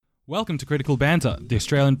Welcome to Critical Banter, the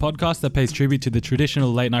Australian podcast that pays tribute to the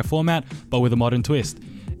traditional late-night format, but with a modern twist.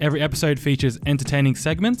 Every episode features entertaining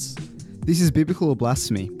segments. This is Biblical or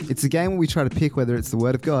Blasphemy. It's a game where we try to pick whether it's the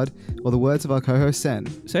word of God or the words of our co-host Sen.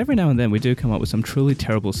 So every now and then we do come up with some truly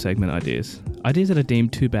terrible segment ideas. Ideas that are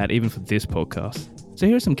deemed too bad even for this podcast. So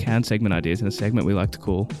here are some canned segment ideas in a segment we like to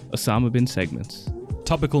call Osama Bin segments.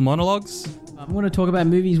 Topical monologues. I'm going to talk about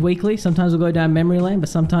movies weekly. Sometimes we'll go down memory lane, but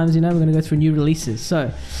sometimes, we're going to go through new releases. So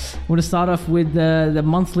I want to start off with the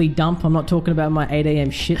monthly dump. I'm not talking about my 8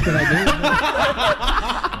 a.m. shit that I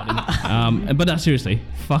do. But no, seriously,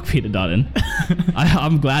 fuck Peter Dutton.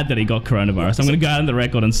 I'm glad that he got coronavirus. I'm going to go out on the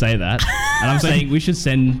record and say that. And I'm saying we should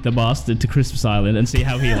send the bastard to Christmas Island and see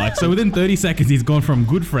how he likes it. So within 30 seconds, he's gone from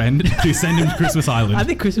good friend to send him to Christmas Island. I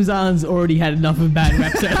think Christmas Island's already had enough of bad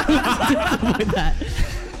reps with that.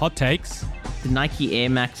 Hot takes. The Nike Air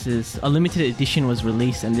Maxes, a limited edition was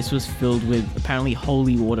released, and this was filled with apparently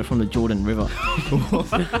holy water from the Jordan River.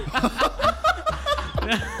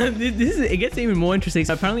 It gets even more interesting.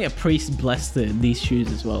 So apparently a priest blessed these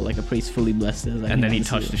shoes as well, like a priest fully blessed it. And then he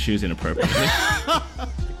touched the shoes inappropriately.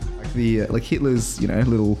 Like Hitler's,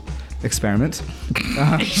 little experiment.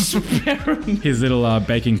 His little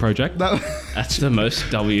baking project. That's the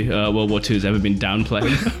most World War II's ever been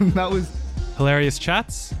downplayed. That was... Hilarious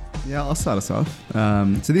chats. Yeah, I'll start us off.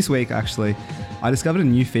 So this week, actually, I discovered a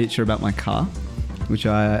new feature about my car, which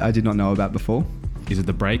I did not know about before. Is it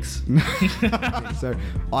the brakes? So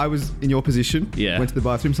I was in your position, went to the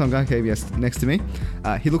bathroom, some guy came next to me.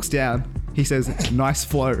 He looks down, he says, "Nice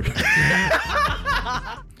flow."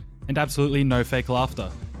 And absolutely no fake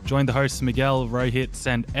laughter. Join the hosts Miguel, Rohit,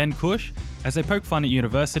 Send and Kush as they poke fun at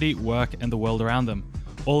university, work and the world around them.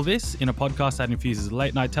 All this in a podcast that infuses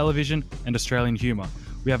late night television and Australian humour.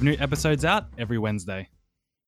 We have new episodes out every Wednesday.